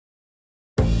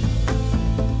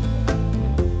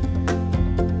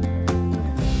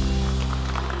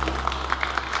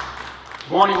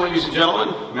Morning, ladies and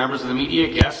gentlemen, members of the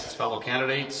media, guests, fellow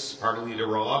candidates, Party Leader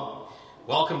Rob.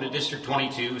 Welcome to District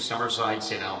 22, Summerside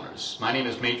St. Albans. My name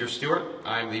is Major Stewart.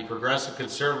 I'm the Progressive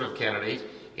Conservative candidate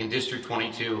in District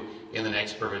 22 in the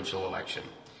next provincial election.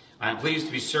 I'm pleased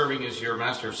to be serving as your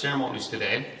Master of Ceremonies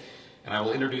today, and I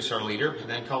will introduce our leader and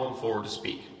then call him forward to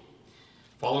speak.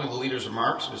 Following the leader's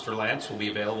remarks, Mr. Lantz will be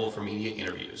available for media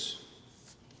interviews.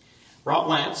 Rob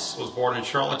Lantz was born in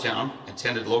Charlottetown,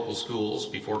 attended local schools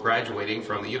before graduating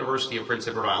from the University of Prince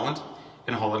Edward Island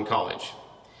and Holland College.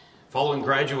 Following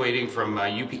graduating from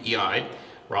UPEI,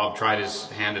 Rob tried his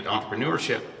hand at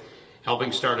entrepreneurship,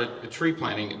 helping start a tree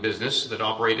planting business that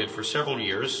operated for several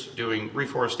years, doing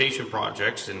reforestation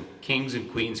projects in Kings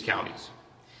and Queens counties.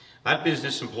 That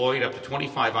business employed up to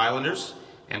 25 islanders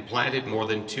and planted more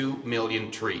than 2 million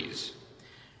trees.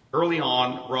 Early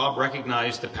on, Rob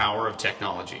recognized the power of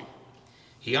technology.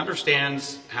 He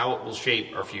understands how it will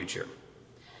shape our future.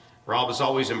 Rob has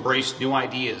always embraced new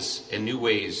ideas and new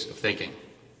ways of thinking.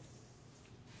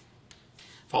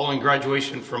 Following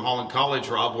graduation from Holland College,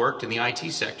 Rob worked in the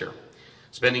IT sector,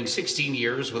 spending 16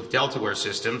 years with Deltaware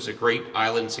Systems, a great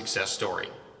island success story.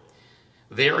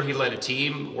 There, he led a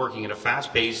team working in a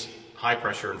fast-paced,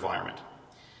 high-pressure environment.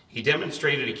 He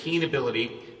demonstrated a keen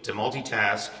ability to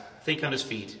multitask, think on his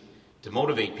feet, to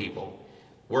motivate people,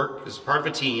 work as part of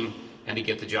a team, and to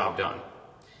get the job done.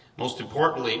 Most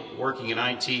importantly, working in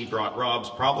IT brought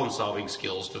Rob's problem-solving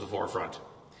skills to the forefront.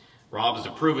 Rob is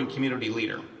a proven community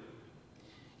leader.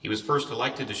 He was first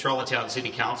elected to Charlottetown City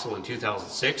Council in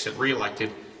 2006 and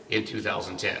re-elected in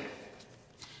 2010.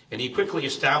 And he quickly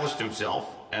established himself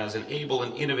as an able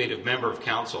and innovative member of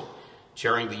council,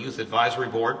 chairing the Youth Advisory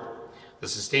Board, the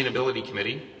Sustainability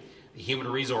Committee, the Human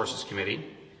Resources Committee,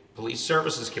 Police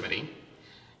Services Committee,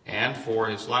 and for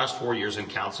his last 4 years in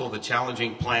council, the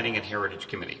challenging Planning and Heritage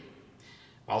Committee.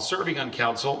 While serving on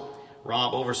council,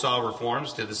 Rob oversaw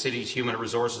reforms to the city's human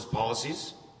resources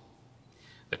policies,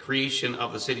 the creation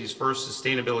of the city's first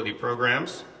sustainability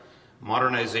programs,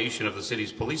 modernization of the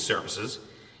city's police services,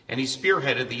 and he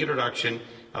spearheaded the introduction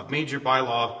of major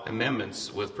bylaw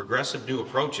amendments with progressive new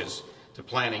approaches to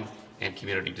planning and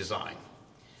community design.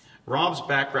 Rob's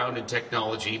background in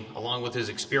technology, along with his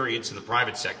experience in the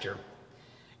private sector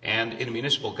and in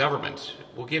municipal government,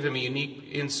 will give him a unique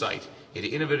insight into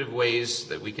innovative ways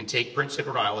that we can take Prince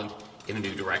Edward Island in a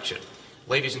new direction.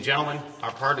 Ladies and gentlemen,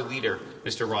 our party leader,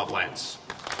 Mr. Rob Lantz.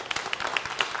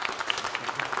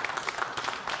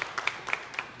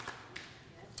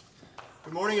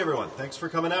 Good morning, everyone. Thanks for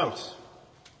coming out.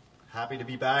 Happy to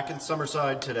be back in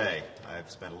Summerside today. I've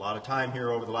spent a lot of time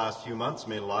here over the last few months,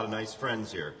 made a lot of nice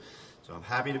friends here. So I'm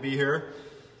happy to be here,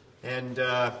 and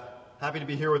happy to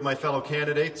be here with my fellow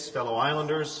candidates, fellow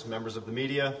Islanders, members of the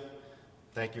media.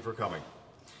 Thank you for coming.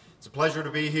 It's a pleasure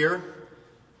to be here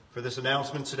for this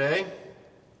announcement today.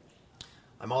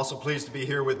 I'm also pleased to be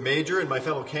here with Major and my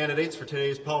fellow candidates for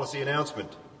today's policy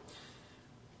announcement.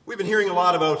 We've been hearing a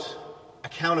lot about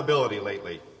accountability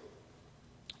lately.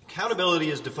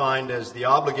 Accountability is defined as the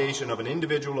obligation of an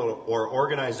individual or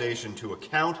organization to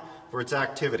account for its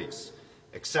activities,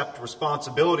 accept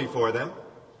responsibility for them,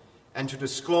 and to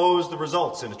disclose the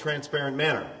results in a transparent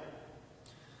manner.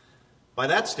 By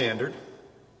that standard,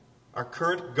 our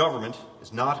current government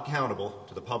is not accountable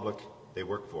to the public they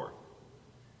work for.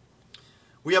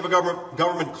 We have a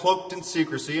government cloaked in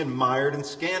secrecy and mired in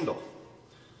scandal.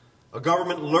 A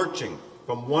government lurching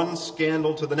from one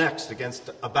scandal to the next against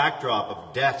a backdrop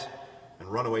of debt and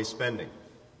runaway spending.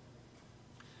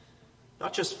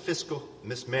 Not just fiscal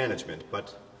mismanagement,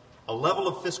 but a level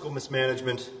of fiscal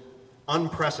mismanagement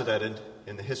unprecedented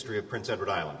in the history of Prince Edward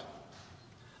Island.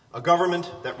 A government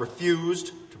that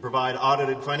refused to provide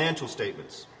audited financial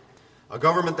statements. A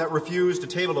government that refused to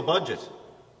table a budget.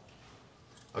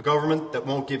 A government that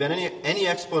won't give any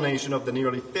explanation of the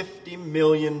nearly $50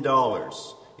 million in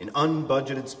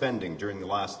unbudgeted spending during the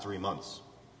last 3 months.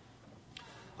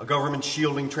 A government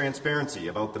shielding transparency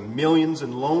about the millions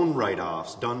in loan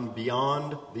write-offs done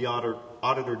beyond the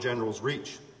Auditor General's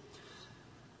reach.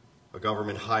 A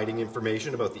government hiding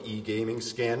information about the e-gaming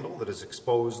scandal that has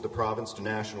exposed the province to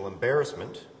national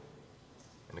embarrassment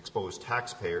and exposed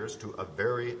taxpayers to a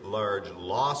very large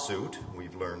lawsuit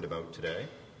we've learned about today.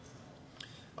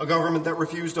 A government that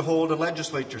refused to hold a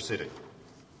legislature sitting.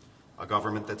 A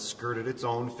government that skirted its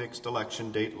own fixed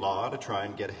election date law to try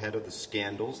and get ahead of the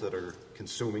scandals that are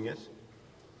consuming it.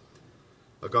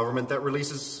 A government that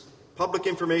releases public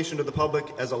information to the public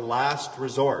as a last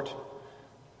resort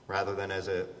rather than as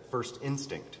a first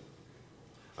instinct.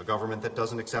 A government that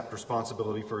doesn't accept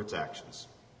responsibility for its actions.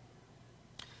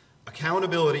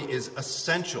 Accountability is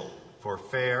essential for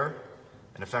fair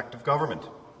and effective government.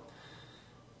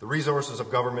 The resources of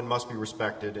government must be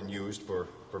respected and used for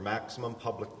maximum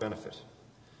public benefit.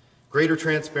 Greater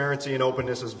transparency and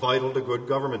openness is vital to good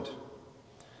government.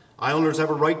 Islanders have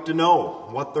a right to know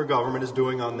what their government is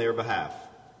doing on their behalf.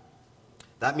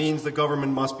 That means the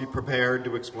government must be prepared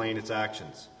to explain its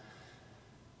actions.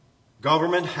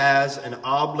 Government has an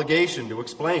obligation to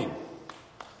explain.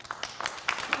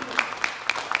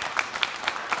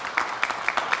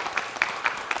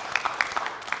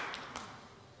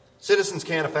 Citizens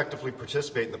can't effectively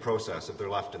participate in the process if they're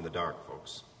left in the dark,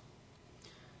 folks.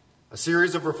 A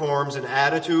series of reforms in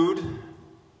attitude,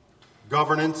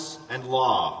 governance, and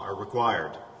law are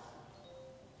required.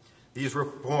 These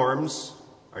reforms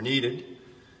are needed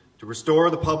to restore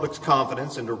the public's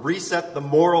confidence and to reset the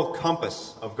moral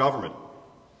compass of government.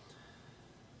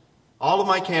 All of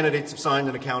my candidates have signed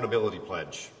an accountability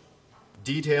pledge,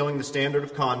 detailing the standard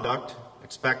of conduct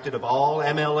expected of all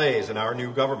MLAs in our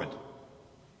new government.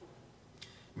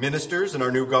 Ministers in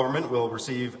our new government will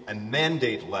receive a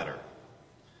mandate letter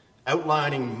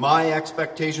outlining my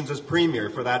expectations as Premier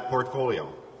for that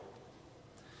portfolio.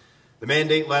 The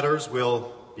mandate letters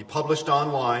will be published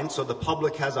online so the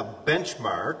public has a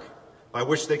benchmark by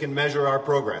which they can measure our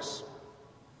progress.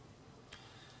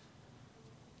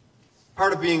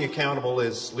 Part of being accountable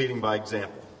is leading by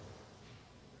example.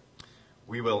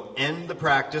 We will end the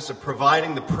practice of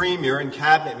providing the Premier and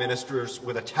Cabinet Ministers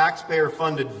with a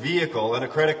taxpayer-funded vehicle and a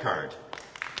credit card.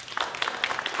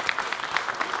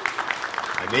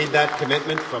 I made that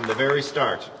commitment from the very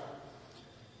start.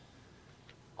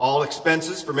 All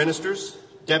expenses for ministers,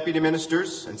 deputy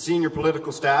ministers, and senior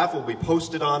political staff will be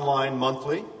posted online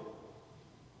monthly.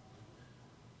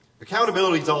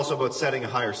 Accountability is also about setting a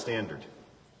higher standard.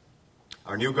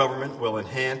 Our new government will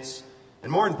enhance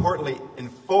and, more importantly,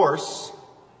 enforce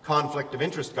conflict of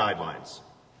interest guidelines.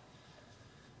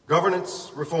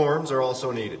 Governance reforms are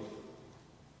also needed.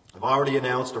 I've already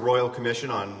announced a Royal Commission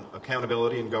on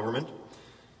Accountability in Government,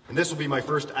 and this will be my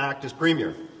first act as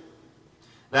Premier.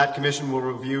 That commission will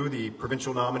review the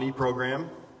provincial nominee program,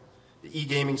 the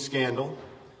e-gaming scandal,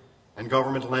 and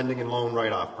government lending and loan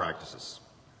write-off practices.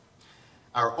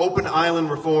 Our Open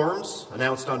Island reforms,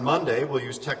 announced on Monday, will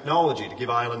use technology to give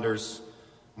islanders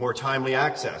more timely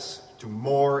access to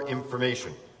more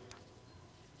information.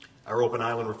 Our Open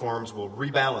Island reforms will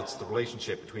rebalance the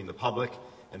relationship between the public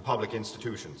and public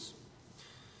institutions.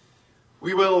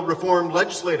 We will reform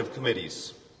legislative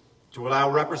committees to allow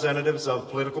representatives of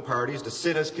political parties to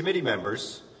sit as committee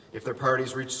members if their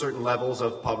parties reach certain levels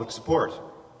of public support.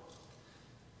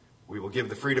 We will give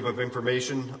the Freedom of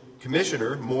Information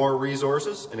Commissioner more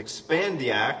resources and expand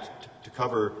the Act to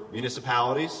cover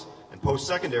municipalities and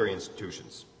post-secondary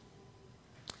institutions.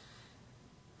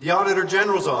 The Auditor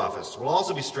General's Office will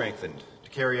also be strengthened to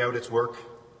carry out its work,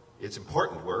 its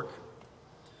important work.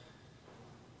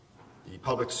 The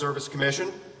Public Service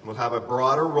Commission will have a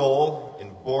broader role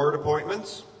in board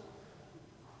appointments.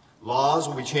 Laws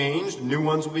will be changed, new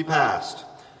ones will be passed.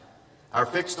 Our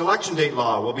fixed election date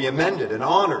law will be amended and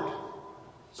honored,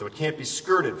 so it can't be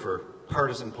skirted for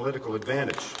partisan political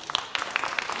advantage.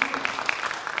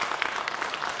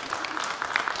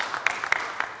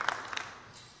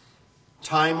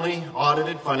 Timely,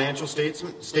 audited financial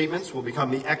statements will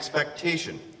become the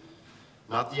expectation,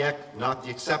 not the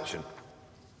exception.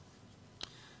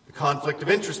 The Conflict of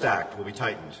Interest Act will be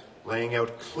tightened, laying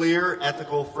out clear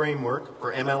ethical framework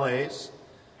for MLAs,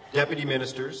 deputy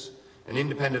ministers, and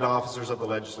independent officers of the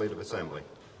Legislative Assembly.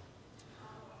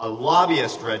 A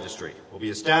lobbyist registry will be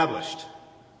established.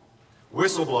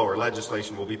 Whistleblower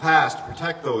legislation will be passed to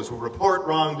protect those who report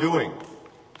wrongdoing.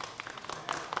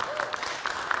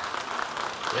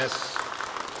 Yes.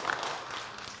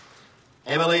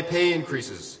 MLA pay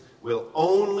increases will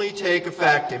only take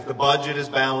effect if the budget is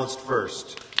balanced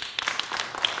first.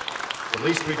 The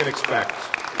least we can expect.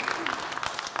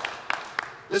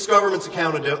 This government's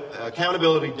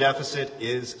accountability deficit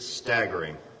is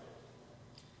staggering.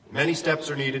 Many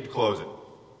steps are needed to close it,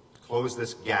 to close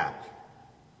this gap.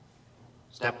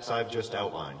 Steps I've just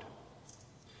outlined.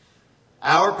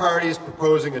 Our party is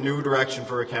proposing a new direction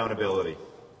for accountability,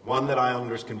 one that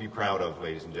Islanders can be proud of,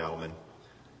 ladies and gentlemen.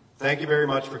 Thank you very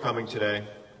much for coming today.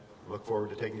 I look forward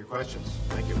to taking your questions.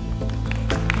 Thank you.